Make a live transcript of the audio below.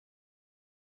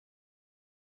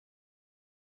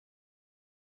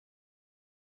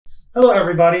Hello,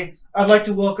 everybody. I'd like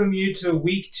to welcome you to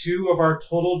week 2 of our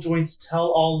Total Joints Tell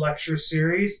All lecture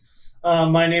series.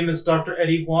 My name is Dr.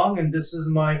 Eddie Huang, and this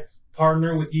is my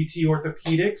partner with UT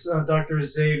Orthopedics, Dr.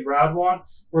 Zayde Radwan.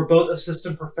 We're both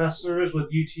assistant professors with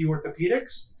UT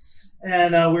Orthopedics,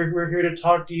 and we're here to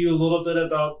talk to you a little bit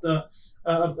about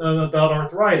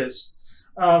arthritis.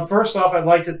 First off, I'd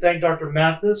like to thank Dr.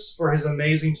 Mathis for his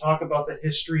amazing talk about the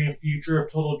history and future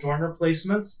of total joint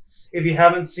replacements. If you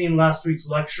haven't seen last week's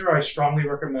lecture, I strongly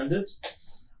recommend it.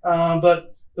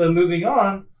 But moving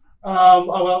on,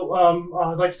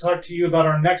 I'd like to talk to you about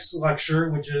our next lecture,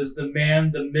 which is The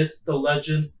Man, the Myth, the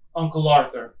Legend, Uncle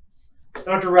Arthur.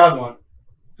 Dr. Radwan,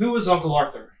 who is Uncle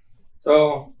Arthur?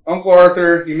 So, Uncle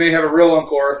Arthur, you may have a real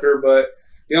Uncle Arthur, but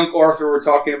the Uncle Arthur we're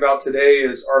talking about today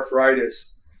is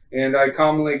arthritis. And I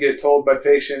commonly get told by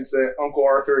patients that Uncle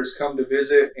Arthur has come to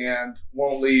visit and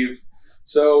won't leave.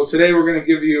 So today we're going to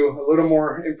give you a little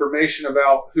more information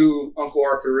about who Uncle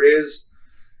Arthur is,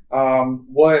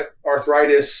 what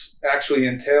arthritis actually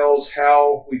entails,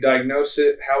 how we diagnose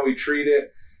it, how we treat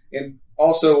it, and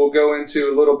also we'll go into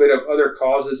a little bit of other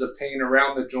causes of pain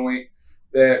around the joint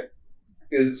that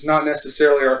is not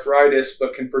necessarily arthritis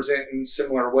but can present in a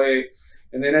similar way.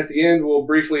 And then at the end we'll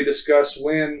briefly discuss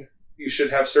when you should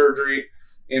have surgery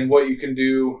and what you can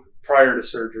do prior to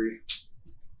surgery.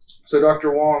 So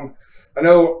Dr. Wong, I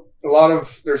know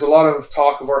there's a lot of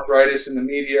talk of arthritis in the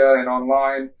media and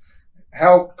online.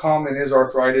 How common is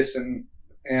arthritis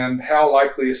and how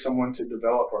likely is someone to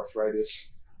develop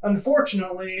arthritis?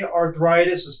 Unfortunately,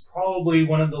 arthritis is probably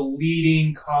one of the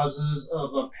leading causes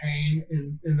of pain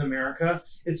in America.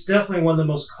 It's definitely one of the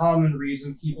most common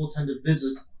reasons people tend to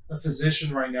visit a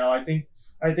physician right now. I think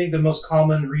the most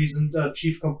common reason,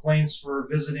 chief complaints for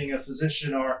visiting a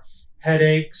physician are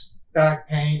headaches, back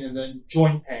pain, and then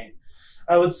joint pain.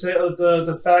 I would say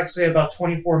the facts say about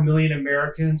 24 million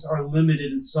Americans are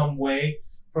limited in some way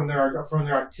from their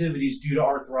activities due to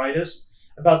arthritis.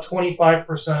 About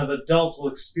 25% of adults will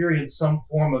experience some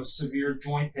form of severe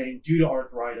joint pain due to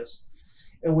arthritis.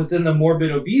 And within the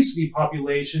morbid obesity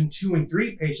population, 2 in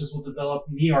 3 patients will develop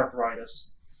knee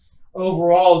arthritis.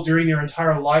 Overall, during their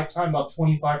entire lifetime, about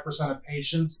 25% of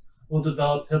patients will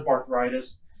develop hip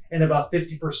arthritis, and about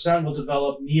 50% will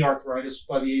develop knee arthritis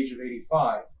by the age of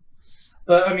 85.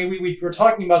 But I mean, we're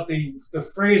talking about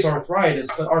the phrase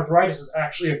arthritis, but arthritis is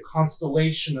actually a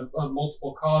constellation of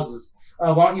multiple causes.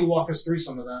 Why don't you walk us through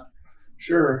some of that?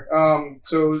 Sure.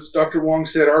 So as Dr. Wong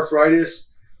said,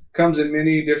 arthritis comes in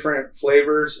many different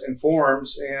flavors and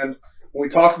forms. And when we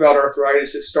talk about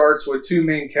arthritis, it starts with 2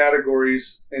 main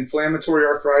categories: inflammatory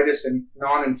arthritis and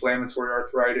non-inflammatory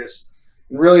arthritis.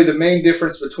 And really the main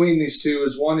difference between these two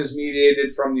is one is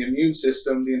mediated from the immune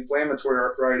system, the inflammatory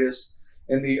arthritis,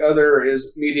 and the other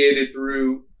is mediated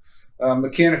through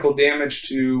mechanical damage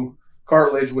to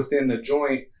cartilage within the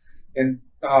joint. And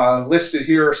listed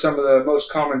here are some of the most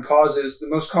common causes. The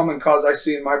most common cause I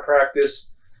see in my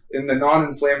practice in the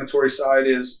non-inflammatory side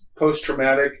is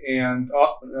post-traumatic and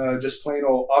just plain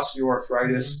old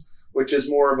osteoarthritis, which is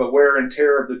more of a wear and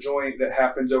tear of the joint that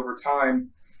happens over time.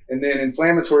 And then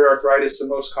inflammatory arthritis, the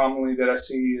most commonly that I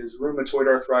see is rheumatoid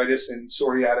arthritis and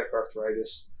psoriatic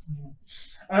arthritis.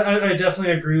 I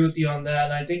definitely agree with you on that.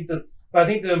 And I think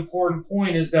the important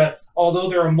point is that although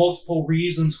there are multiple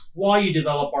reasons why you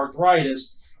develop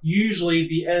arthritis, usually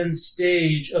the end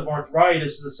stage of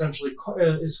arthritis is essentially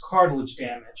cartilage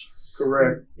damage.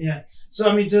 Correct. Yeah. So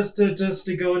I mean, just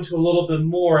to go into a little bit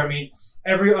more, I mean,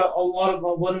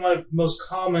 one of my most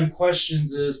common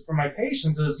questions is for my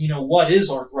patients is, what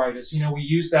is arthritis? We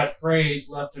use that phrase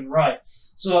left and right.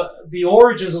 So the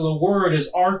origins of the word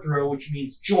is arthro, which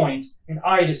means joint, and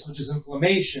itis, which is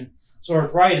inflammation. So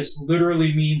arthritis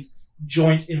literally means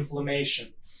joint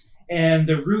inflammation. And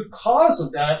the root cause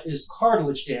of that is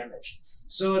cartilage damage.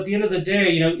 So at the end of the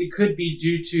day, it could be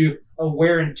due to a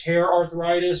wear and tear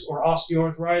arthritis or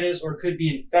osteoarthritis, or it could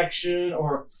be infection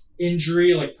or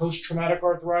injury like post-traumatic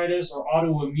arthritis or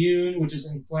autoimmune, which is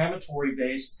inflammatory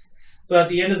based. But at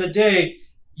the end of the day,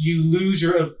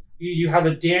 you have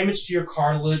a damage to your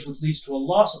cartilage, which leads to a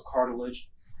loss of cartilage.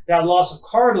 That loss of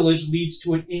cartilage leads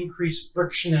to an increased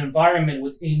friction environment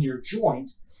within your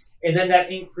joint. And then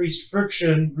that increased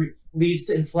friction leads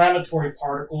to inflammatory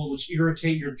particles, which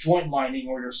irritate your joint lining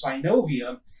or your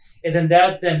synovium. And then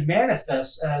that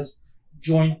manifests as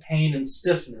joint pain and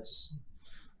stiffness.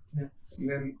 Yeah. And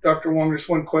then, Dr. Wong, just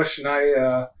one question.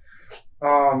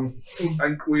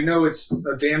 We know it's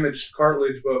a damaged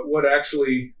cartilage, but what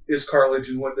actually is cartilage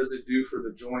and what does it do for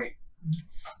the joint?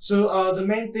 So the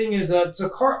main thing is that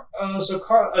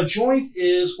a joint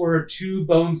is where 2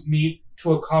 bones meet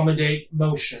to accommodate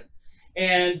motion.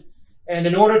 And And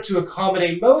in order to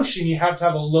accommodate motion, you have to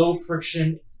have a low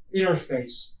friction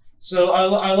interface. So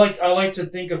I like to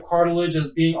think of cartilage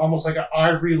as being almost like an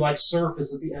ivory-like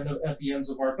surface at the ends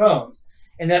of our bones.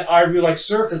 And that ivory-like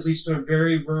surface leads to a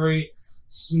very, very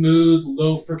smooth,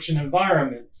 low friction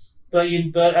environment.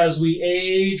 But as we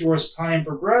age or as time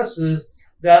progresses,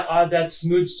 that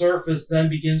smooth surface then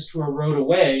begins to erode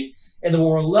away, and then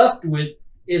what we're left with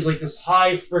is like this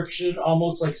high friction,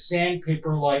 almost like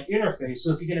sandpaper-like interface.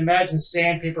 So if you can imagine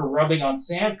sandpaper rubbing on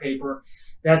sandpaper,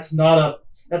 that's a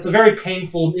very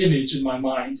painful image in my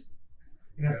mind.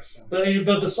 But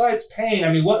besides pain,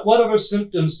 I mean, what other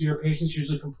symptoms do your patients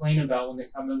usually complain about when they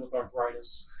come in with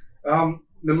arthritis?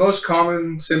 The most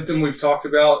common symptom we've talked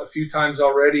about a few times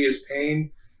already is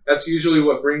pain. That's usually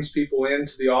what brings people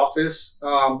into the office.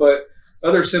 But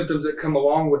other symptoms that come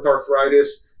along with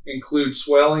arthritis include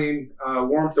swelling,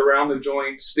 warmth around the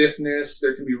joint, stiffness.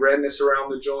 There can be redness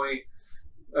around the joint.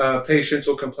 Patients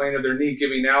will complain of their knee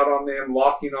giving out on them,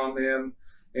 locking on them.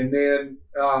 And then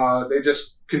they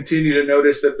just continue to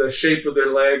notice that the shape of their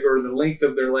leg or the length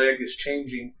of their leg is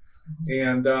changing.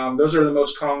 And those are the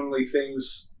most commonly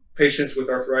things patients with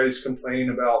arthritis complain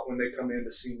about when they come in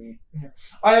to see me. Yeah.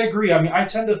 I agree. I mean, I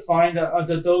tend to find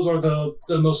that those are the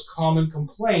most common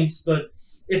complaints, but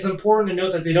it's important to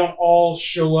note that they don't all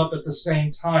show up at the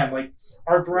same time. Like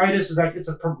arthritis it's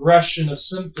a progression of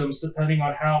symptoms depending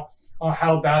on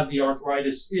how bad the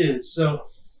arthritis is. So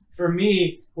for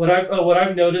me, what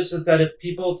I've noticed is that if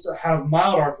people have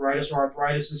mild arthritis or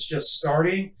arthritis is just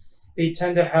starting, they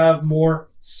tend to have more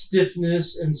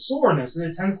stiffness and soreness, and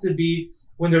it tends to be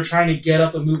when they're trying to get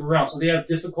up and move around. So they have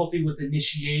difficulty with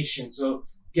initiation. So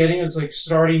it's like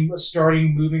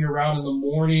starting moving around in the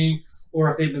morning,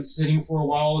 or if they've been sitting for a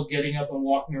while, getting up and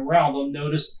walking around, they'll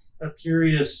notice a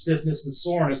period of stiffness and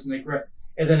soreness, and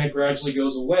then it gradually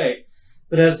goes away.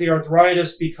 But as the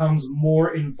arthritis becomes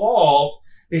more involved,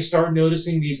 they start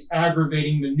noticing these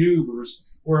aggravating maneuvers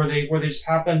where they just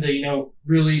happen to,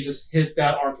 really just hit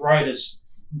that arthritis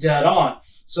dead on.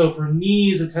 So for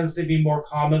knees, it tends to be more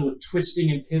common with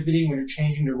twisting and pivoting when you're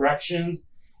changing directions.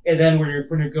 And then when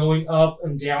you're going up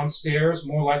and downstairs,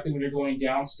 more likely when you're going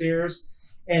downstairs.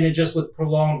 And it just with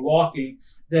prolonged walking,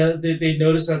 they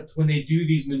notice that when they do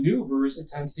these maneuvers, it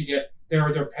tends to get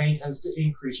their pain tends to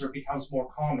increase or it becomes more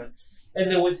common. And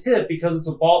then with hip, because it's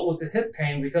with the hip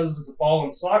pain, because it's a ball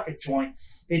and socket joint,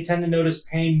 they tend to notice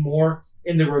pain more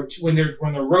when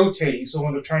they're rotating. So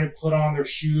when they're trying to put on their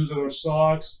shoes or their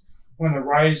socks, when they're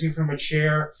rising from a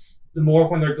chair, the more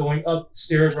when they're going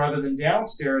upstairs rather than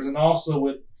downstairs, and also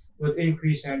with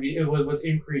increased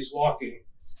walking.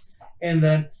 And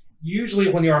then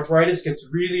usually when the arthritis gets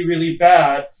really, really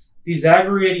bad, these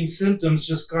aggravating symptoms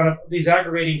these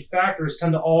aggravating factors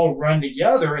tend to all run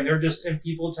together, and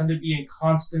people tend to be in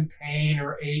constant pain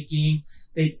or aching.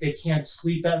 They can't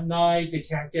sleep at night. They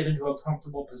can't get into a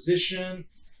comfortable position.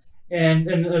 And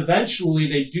eventually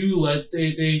they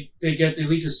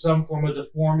lead to some form of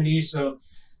deformity. So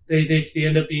they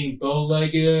end up being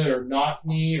bow-legged or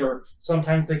knock-kneed, or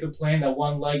sometimes they complain that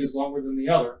one leg is longer than the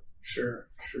other. Sure.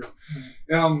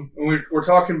 When we're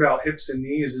talking about hips and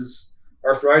knees, is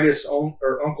arthritis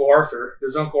or Uncle Arthur?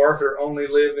 Does Uncle Arthur only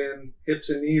live in hips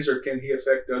and knees, or can he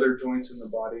affect other joints in the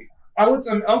body? I would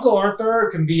say Uncle Arthur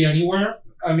can be anywhere.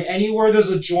 I mean, anywhere there's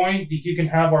a joint, you can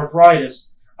have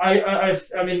arthritis. I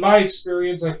mean, my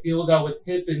experience, I feel that with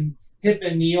hip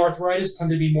and knee arthritis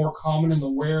tend to be more common in the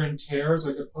wear and tears,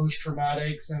 like the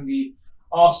post-traumatics and the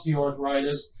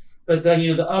osteoarthritis. But then,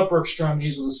 the upper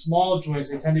extremities or the small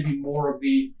joints, they tend to be more of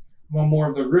the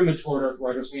rheumatoid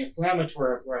arthritis, the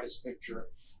inflammatory arthritis picture.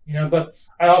 But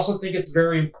I also think it's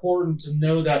very important to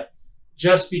know that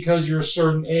just because you're a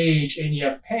certain age and you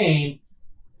have pain,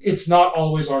 it's not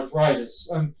always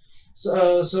arthritis.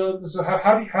 So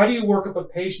how do you work up a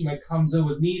patient that comes in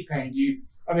with knee pain?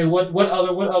 What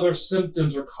other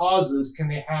symptoms or causes can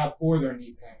they have for their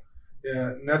knee pain? Yeah,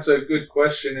 and that's a good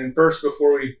question. And first,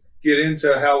 before we get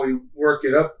into how we work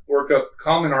up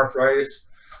common arthritis,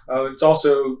 it's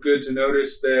also good to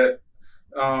notice that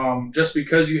just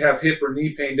because you have hip or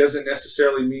knee pain doesn't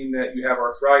necessarily mean that you have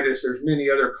arthritis. There's many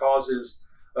other causes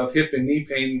of hip and knee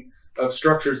pain, of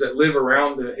structures that live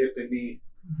around the hip and knee.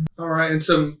 All right, and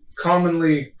some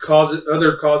commonly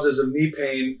other causes of knee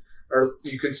pain are,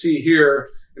 you can see here,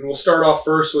 and we'll start off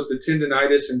first with the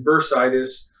tendinitis and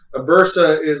bursitis. A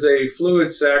bursa is a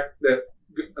fluid sac that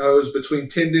goes between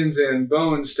tendons and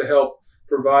bones to help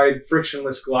provide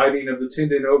frictionless gliding of the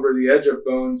tendon over the edge of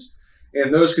bones,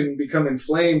 and those can become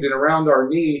inflamed. And around our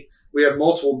knee, we have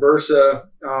multiple bursa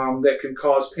that can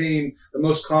cause pain. The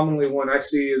most commonly one I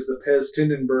see is the pes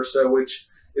tendon bursa, which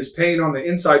is pain on the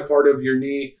inside part of your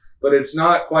knee but it's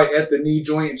not quite at the knee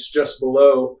joint, it's just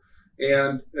below.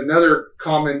 And another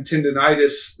common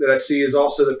tendonitis that I see is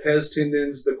also the pes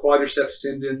tendons, the quadriceps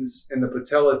tendons, and the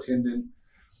patella tendon.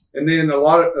 And then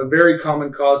a very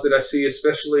common cause that I see,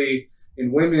 especially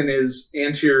in women, is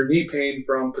anterior knee pain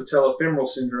from patellofemoral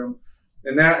syndrome.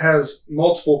 And that has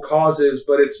multiple causes,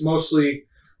 but it's mostly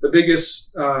the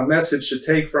biggest message to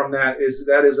take from that is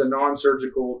a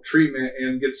non-surgical treatment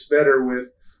and gets better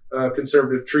with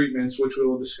conservative treatments, which we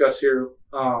will discuss here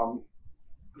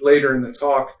later in the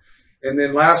talk. And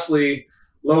then lastly,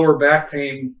 lower back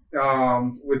pain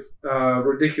with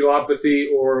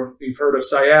radiculopathy, or you've heard of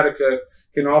sciatica,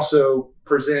 can also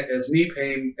present as knee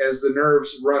pain as the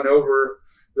nerves run over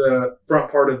the front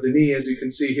part of the knee, as you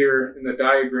can see here in the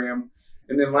diagram.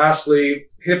 And then lastly,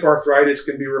 hip arthritis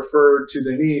can be referred to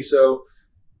the knee. So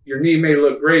your knee may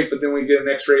look great, but then we get an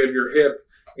x-ray of your hip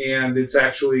and it's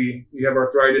actually, you have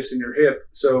arthritis in your hip.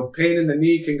 So pain in the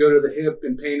knee can go to the hip,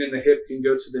 and pain in the hip can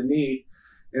go to the knee.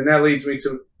 And that leads me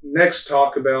to next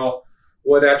talk about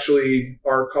what actually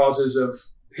are causes of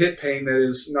hip pain that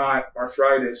is not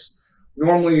arthritis.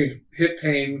 Normally, hip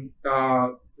pain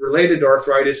related to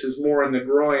arthritis is more in the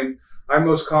groin. I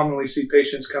most commonly see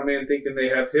patients come in thinking they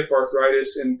have hip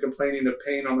arthritis and complaining of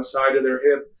pain on the side of their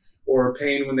hip, or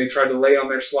pain when they try to lay on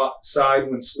their side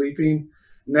when sleeping.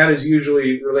 And that is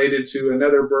usually related to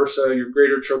another bursa, your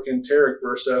greater trochanteric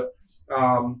bursa,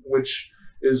 which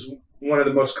is one of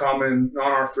the most common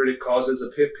non-arthritic causes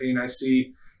of hip pain I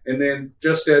see. And then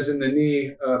just as in the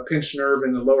knee, pinched nerve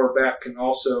in the lower back can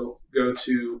also go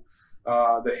to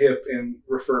the hip and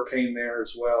refer pain there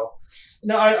as well.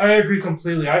 No, I agree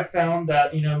completely. I found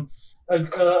that,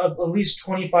 at least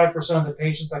 25% of the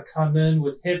patients that come in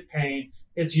with hip pain,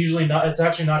 it's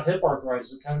actually not hip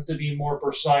arthritis. It tends to be more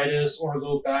bursitis or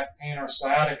low back pain or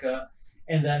sciatica.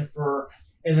 And then for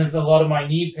a lot of my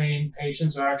knee pain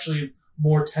patients are actually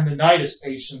more tendonitis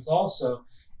patients also.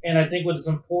 And I think what's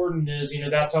important is,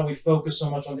 that's how we focus so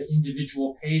much on the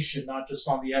individual patient, not just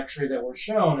on the x-ray that we're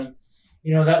shown. And,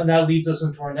 that leads us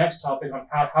into our next topic on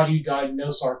how do you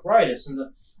diagnose arthritis.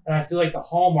 And I feel like the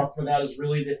hallmark for that is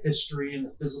really the history and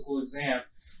the physical exam.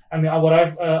 I mean,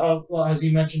 well, as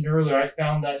you mentioned earlier, I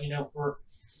found that, for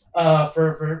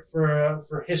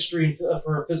history and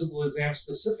for a physical exam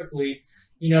specifically,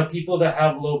 people that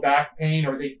have low back pain,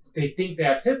 or they think they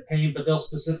have hip pain, but they'll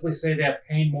specifically say they have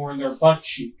pain more in their butt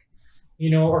cheek,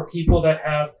 or people that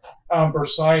have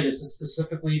bursitis, it's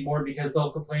specifically more because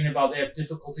they'll complain about they have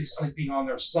difficulty sleeping on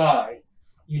their side,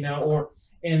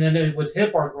 and then with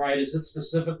hip arthritis, it's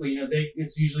specifically,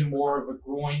 it's usually more of a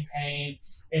groin pain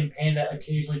and pain that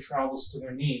occasionally travels to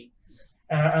their knee.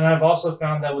 And I've also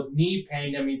found that with knee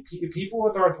pain, I mean, people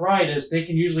with arthritis, they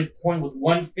can usually point with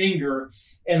one finger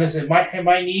and they say,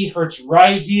 my knee hurts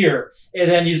right here. And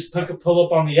then you just pull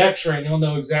up on the x-ray and you'll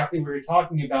know exactly what you're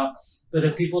talking about. But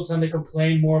if people tend to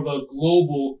complain more of a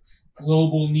global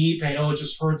knee pain, it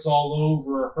just hurts all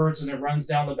over, it hurts and it runs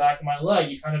down the back of my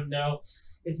leg, you kind of know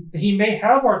he may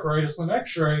have arthritis on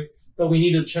x-ray, but we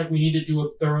need to check, we need to do a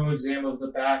thorough exam of the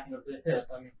back and of the hip.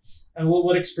 I mean, and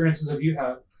what experiences have you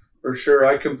had? For sure,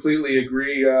 I completely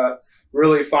agree.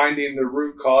 Really finding the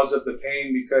root cause of the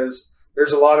pain, because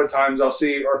there's a lot of times I'll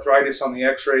see arthritis on the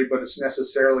x-ray, but it's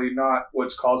necessarily not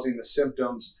what's causing the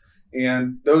symptoms.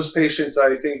 And those patients,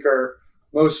 I think, are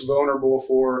most vulnerable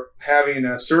for having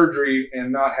a surgery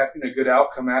and not having a good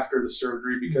outcome after the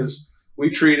surgery, because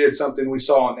we treated something we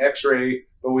saw on x-ray,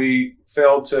 but we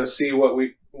failed to see what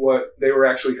they were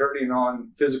actually hurting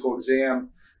on physical exam.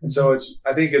 And so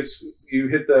I think you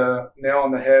hit the nail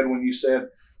on the head when you said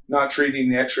not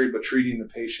treating the x-ray, but treating the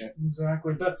patient.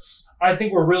 Exactly. But I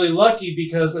think we're really lucky,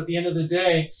 because at the end of the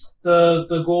day,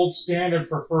 the gold standard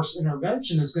for first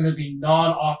intervention is going to be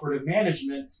non-operative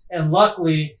management. And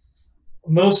luckily,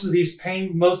 most of these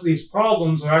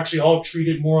problems are actually all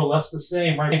treated more or less the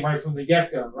same right from the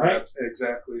get-go, right? Yeah,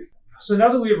 exactly. So now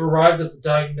that we've arrived at the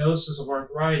diagnosis of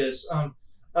arthritis,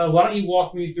 why don't you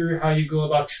walk me through how you go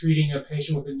about treating a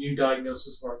patient with a new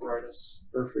diagnosis of arthritis?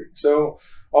 Perfect. So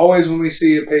always when we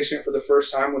see a patient for the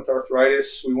first time with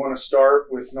arthritis, we want to start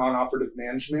with non-operative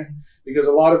management, because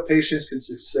a lot of patients can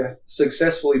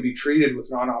successfully be treated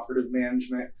with non-operative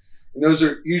management. And those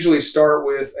usually start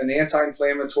with an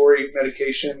anti-inflammatory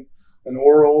medication, an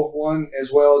oral one,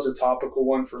 as well as a topical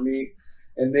one for me.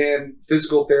 And then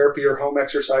physical therapy or home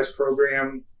exercise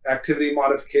program, activity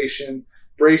modification,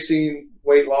 bracing,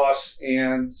 weight loss,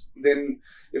 and then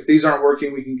if these aren't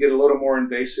working, we can get a little more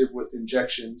invasive with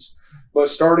injections. But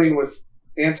starting with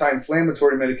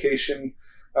anti-inflammatory medication,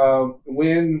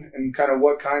 When and kind of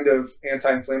what kind of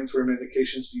anti-inflammatory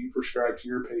medications do you prescribe to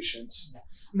your patients?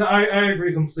 No, I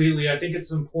agree completely. I think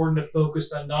it's important to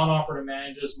focus that non-operative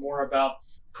management is more about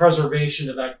preservation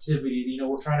of activity. You know,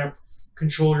 we're trying to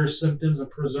control your symptoms and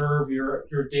preserve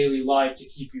your daily life to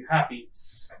keep you happy.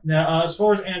 Now, as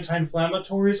far as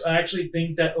anti-inflammatories, I actually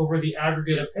think that over the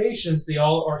aggregate of patients, they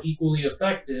all are equally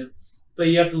effective. But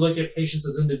you have to look at patients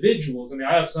as individuals. I mean,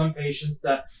 I have some patients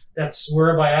that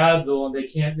swear by Advil and they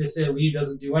say Aleve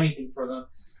doesn't do anything for them.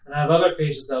 And I have other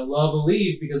patients that love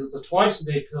Aleve because it's a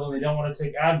twice-a-day pill and they don't want to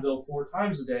take Advil 4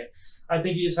 times a day. I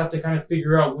think you just have to kind of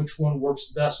figure out which one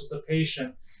works best with the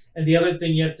patient. And the other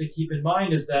thing you have to keep in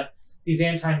mind is that these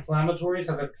anti-inflammatories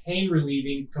have a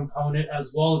pain-relieving component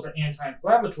as well as an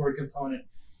anti-inflammatory component.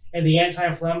 And the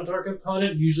anti-inflammatory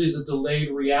component usually is a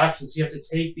delayed reaction. So you have to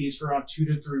take these for around 2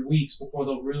 to 3 weeks before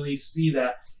they'll really see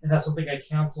that. And that's something I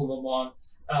counsel them on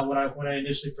when I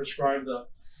initially prescribe them.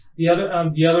 The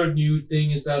other new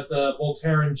thing is that the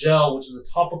Voltaren gel, which is a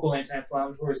topical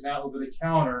anti-inflammatory, is now over the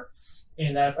counter.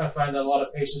 And I find that a lot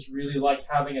of patients really like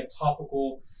having a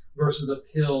topical versus a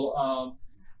pill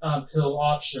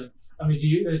option. I mean, do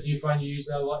you find you use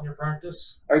that a lot in your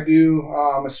practice? I do,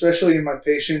 especially in my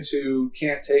patients who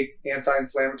can't take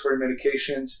anti-inflammatory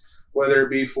medications, whether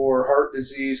it be for heart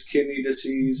disease, kidney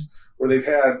disease, or they've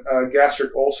had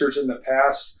gastric ulcers in the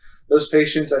past. Those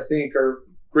patients, I think, are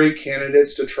great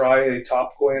candidates to try a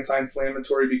topical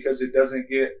anti-inflammatory because it doesn't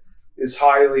get as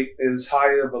high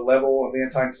of a level of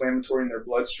anti-inflammatory in their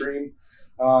bloodstream.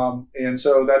 And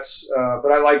so that's,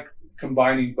 but I like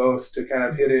combining both to kind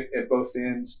of hit it at both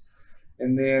ends.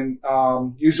 And then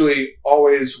usually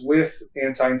always with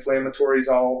anti-inflammatories,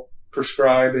 I'll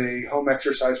prescribe a home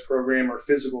exercise program or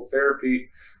physical therapy,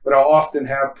 but I'll often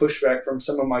have pushback from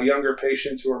some of my younger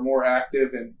patients who are more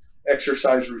active and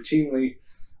exercise routinely.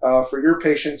 For your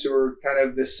patients who are kind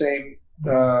of the same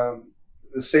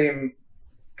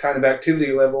kind of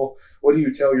activity level, what do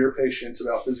you tell your patients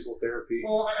about physical therapy?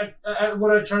 Well,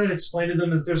 what I try to explain to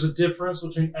them is there's a difference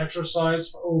between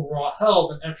exercise for overall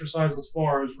health and exercise as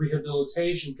far as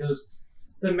rehabilitation, because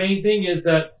the main thing is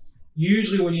that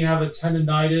usually when you have a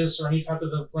tendonitis or any type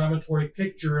of inflammatory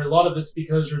picture, a lot of it's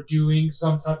because you're doing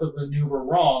some type of maneuver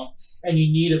wrong, and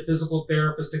you need a physical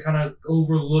therapist to kind of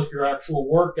overlook your actual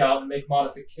workout and make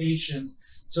modifications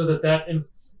so that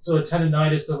so a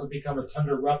tendonitis doesn't become a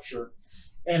tender rupture.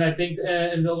 And I think,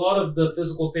 and a lot of the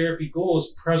physical therapy goal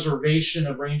is preservation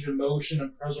of range of motion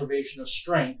and preservation of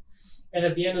strength. And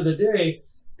at the end of the day,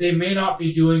 they may not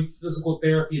be doing physical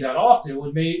therapy that often.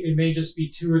 It may just be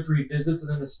 2 or 3 visits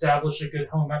and then establish a good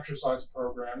home exercise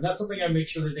program. And that's something I make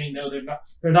sure that they know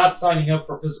they're not signing up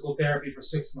for physical therapy for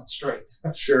 6 months straight.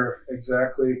 Sure,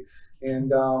 exactly.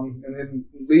 And then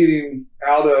leading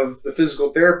out of the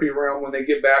physical therapy realm, when they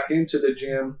get back into the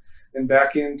gym and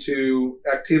back into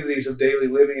activities of daily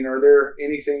living, are there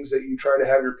any things that you try to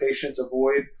have your patients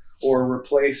avoid or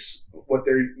replace what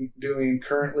they're doing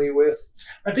currently with?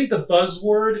 I think the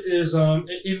buzzword is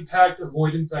impact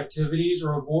avoidance activities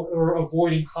or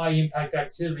avoiding high impact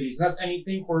activities. That's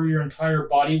anything where your entire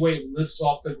body weight lifts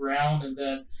off the ground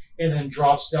and then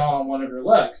drops down on one of your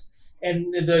legs.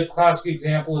 And the classic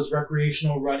example is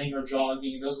recreational running or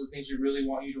jogging. Those are the things we really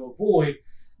want you to avoid.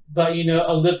 But,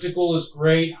 elliptical is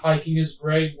great, hiking is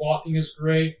great, walking is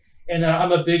great. And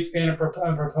I'm a big fan and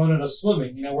proponent of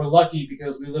swimming. We're lucky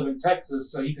because we live in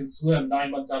Texas, so you can swim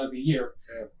 9 months out of the year.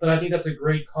 Yeah. But I think that's a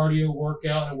great cardio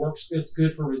workout, and it's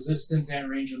good for resistance and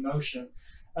range of motion.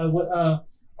 Are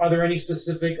there any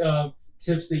specific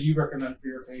tips that you recommend for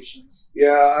your patients?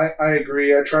 Yeah, I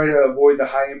agree. I try to avoid the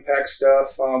high impact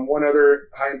stuff. One other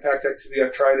high impact activity I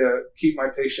try to keep my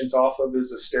patients off of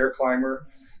is a stair climber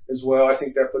as well. I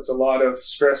think that puts a lot of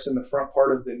stress in the front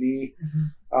part of the knee.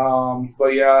 Mm-hmm.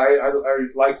 But yeah, I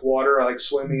like water. I like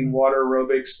swimming, water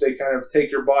aerobics. They kind of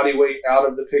take your body weight out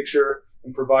of the picture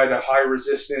and provide a high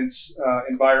resistance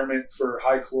environment for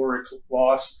high caloric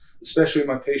loss, especially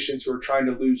my patients who are trying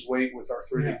to lose weight with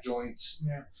arthritic joints.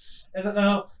 Yeah. And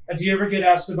then, do you ever get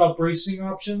asked about bracing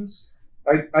options?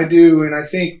 I do, and I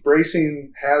think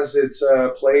bracing has its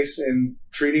place in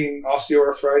treating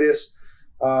osteoarthritis.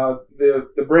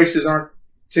 The braces aren't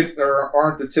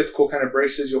the typical kind of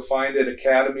braces you'll find at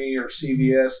Academy or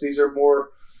CVS. These are more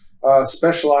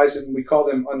specialized, and we call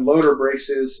them unloader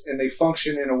braces, and they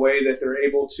function in a way that they're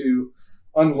able to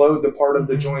unload the part of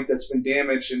the joint that's been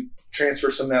damaged and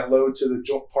transfer some of that load to the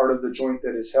part of the joint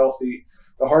that is healthy.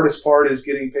 The hardest part is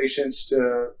getting patients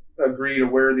to agree to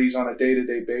wear these on a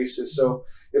day-to-day basis. So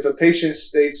if a patient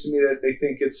states to me that they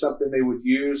think it's something they would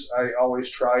use, I always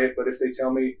try it. But if they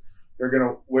tell me they're going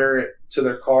to wear it to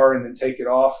their car and then take it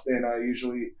off, then I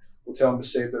usually we'll tell them to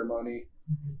save their money.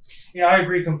 Yeah, I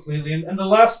agree completely. And the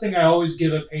last thing I always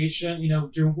give a patient,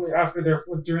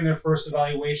 during their first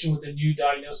evaluation with a new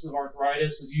diagnosis of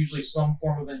arthritis, is usually some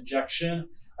form of injection.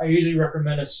 I usually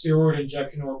recommend a steroid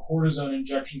injection or a cortisone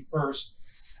injection first.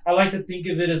 I like to think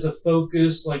of it as a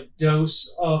focused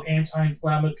dose of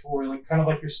anti-inflammatory, kind of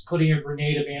like you're putting a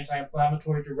grenade of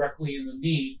anti-inflammatory directly in the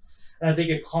knee. And I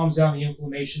think it calms down the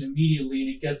inflammation immediately, and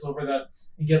it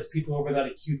gets people over that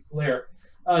acute flare.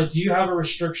 Do you have a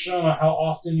restriction on how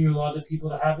often you're allowed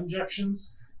people to have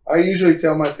injections? I usually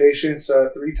tell my patients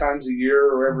 3 times a year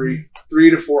or every 3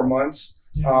 to 4 months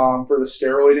for the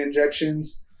steroid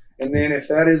injections. And then if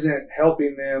that isn't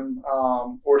helping them,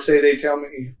 or say they tell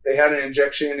me they had an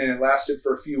injection and it lasted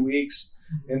for a few weeks,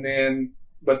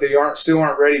 but they still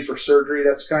aren't ready for surgery,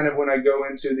 that's kind of when I go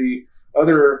into the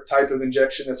other type of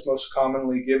injection that's most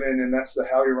commonly given, and that's the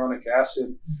hyaluronic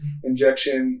acid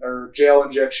injection or gel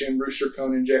injection, rooster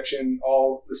cone injection,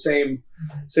 all the same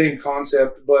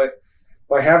concept. But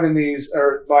by having these,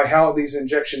 or by how these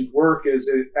injections work, is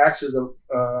it acts as a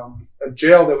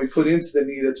gel that we put into the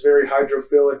knee that's very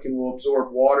hydrophilic and will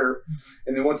absorb water.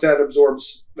 And then once that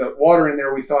absorbs the water in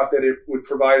there, we thought that it would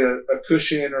provide a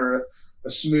cushion or a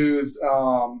smooth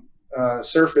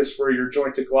surface for your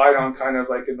joint to glide on, kind of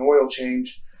like an oil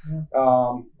change.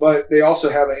 But they also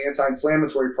have an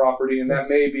anti-inflammatory property, and that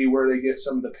may be where they get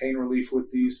some of the pain relief with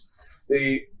these.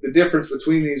 The difference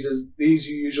between these is these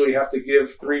you usually have to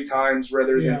give 3 times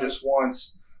rather than just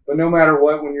once. But no matter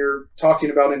what, when you're talking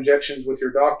about injections with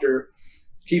your doctor,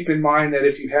 keep in mind that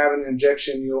if you have an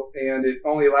injection and it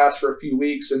only lasts for a few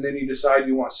weeks and then you decide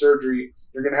you want surgery,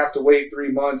 you're going to have to wait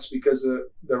 3 months because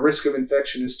the risk of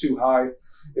infection is too high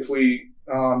if we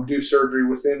do surgery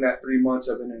within that 3 months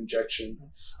of an injection.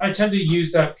 I tend to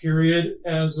use that period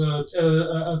as a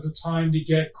time to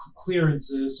get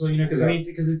clearances. So, because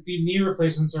the knee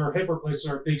replacements or hip replacements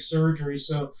are a big surgery.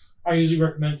 So I usually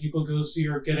recommend people go see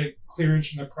or get a clearance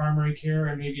from the primary care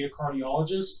and maybe a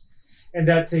cardiologist. And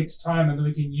that takes time, and then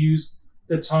we can use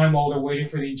the time while they're waiting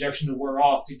for the injection to wear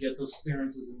off to get those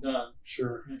clearances done.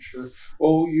 Sure.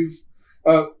 Well,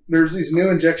 there's these new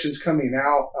injections coming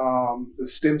out, the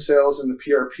stem cells and the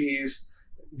PRPs.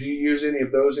 Do you use any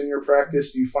of those in your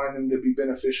practice? Do you find them to be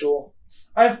beneficial?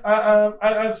 I've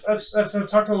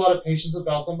talked to a lot of patients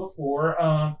about them before.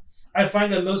 I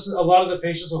find that a lot of the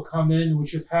patients will come in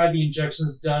which have had the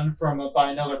injections done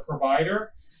by another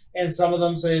provider, and some of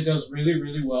them say it does really,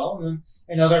 really well,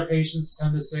 and other patients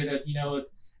tend to say that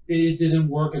it didn't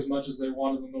work as much as they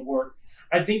wanted them to work.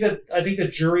 I think the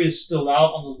jury is still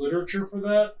out on the literature for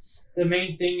that. The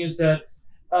main thing is that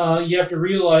you have to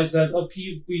realize that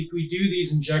we do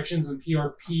these injections and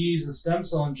PRPs and stem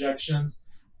cell injections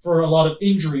for a lot of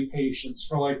injury patients,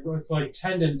 for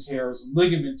tendon tears and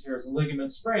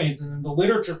ligament sprains, and the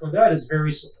literature for that is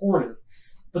very supportive.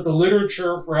 But the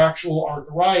literature for actual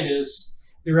arthritis,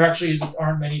 there actually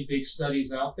aren't many big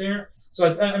studies out there.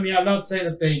 So I'm not saying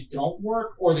that they don't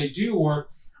work or they do work.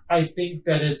 I think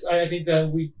that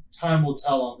time will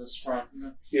tell on this front.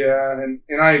 Yeah, and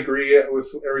I agree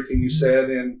with everything you said.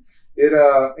 And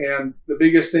and the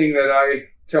biggest thing that I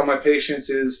tell my patients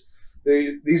is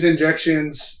these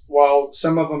injections, while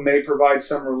some of them may provide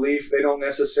some relief, they don't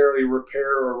necessarily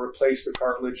repair or replace the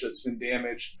cartilage that's been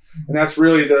damaged. And that's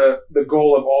really the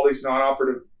goal of all these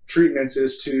non-operative treatments,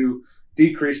 is to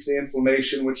decrease the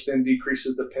inflammation, which then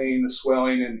decreases the pain, the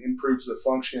swelling, and improves the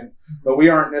function. But we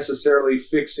aren't necessarily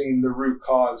fixing the root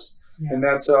cause. Yeah. And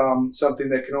that's something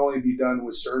that can only be done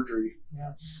with surgery.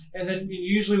 Yeah. And then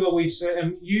usually what we say,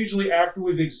 and usually after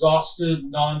we've exhausted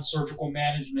non-surgical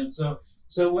management, so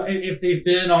if they've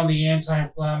been on the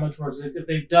anti-inflammatories, if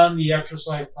they've done the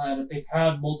exercise plan, if they've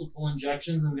had multiple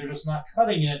injections and they're just not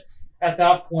cutting it, at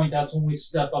that point, that's when we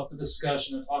step up the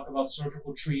discussion and talk about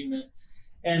surgical treatment.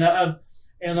 And I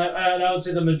would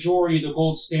say the majority, the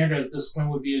gold standard at this point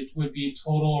would be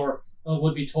total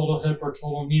hip or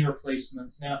total knee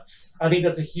replacements. Now, I think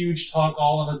that's a huge talk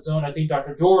all on its own. I think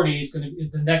Dr. Doherty is going to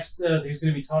he's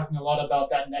going to be talking a lot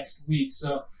about that next week.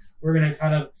 So we're going to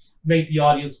kind of make the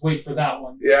audience wait for that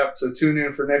one. Yeah. So tune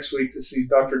in for next week to see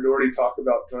Dr. Doherty talk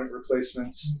about joint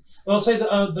replacements. Well, I'll say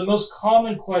the most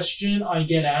common question I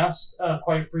get asked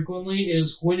quite frequently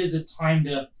is, when is it time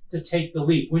to take the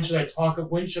leap? When should I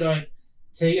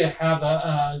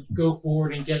go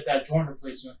forward and get that joint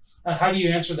replacement? How do you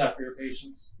answer that for your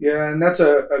patients? Yeah, and that's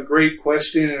a great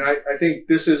question. And I think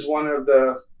this is one of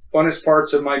the funnest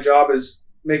parts of my job, is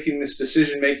making this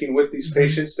decision-making with these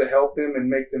patients to help them and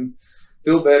make them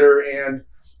feel better. And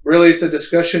really, it's a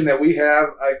discussion that we have.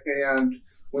 And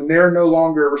when they're no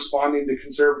longer responding to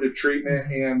conservative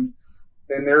treatment,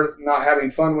 and they're not having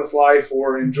fun with life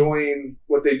or enjoying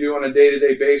what they do on a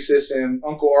day-to-day basis, and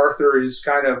Uncle Arthur is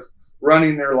kind of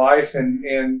running their life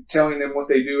and telling them what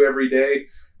they do every day,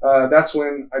 that's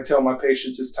when I tell my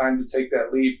patients it's time to take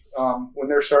that leap, when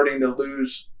they're starting to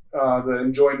lose the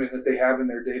enjoyment that they have in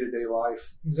their day-to-day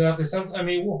life. Exactly.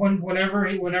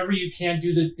 Whenever you can't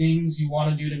do the things you want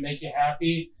to do to make you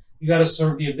happy, you got to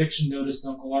serve the eviction notice to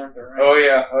Uncle Arthur, right? Oh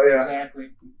yeah. Exactly.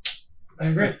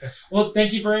 Great. Well,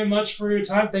 thank you very much for your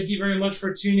time. Thank you very much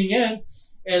for tuning in.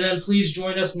 And then please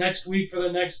join us next week for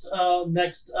the next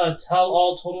Tell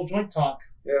All Total Joint Talk.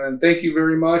 Yeah, and thank you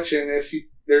very much. And if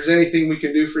there's anything we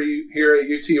can do for you here at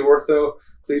UT Ortho,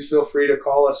 please feel free to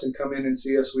call us and come in and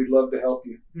see us. We'd love to help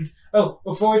you. Oh,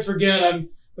 before we forget,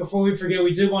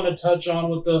 we did want to touch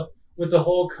on with the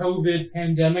whole COVID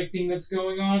pandemic thing that's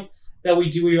going on, that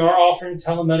we are offering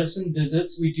telemedicine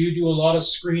visits. We do a lot of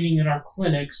screening in our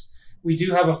clinics. We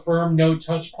do have a firm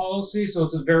no-touch policy, so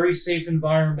it's a very safe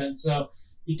environment. So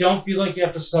you don't feel like you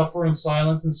have to suffer in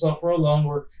silence and suffer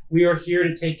alone. We are here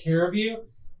to take care of you,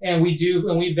 and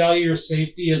we value your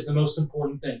safety as the most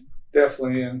important thing.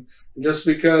 Definitely, and just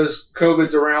because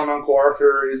COVID's around, Uncle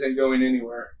Arthur isn't going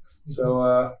anywhere.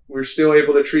 So we're still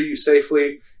able to treat you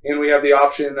safely, and we have the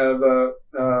option of a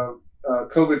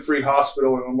COVID-free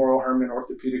hospital at Memorial Hermann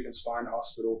Orthopedic and Spine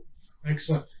Hospital.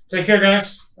 Excellent. Take care,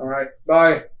 guys. All right.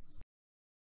 Bye.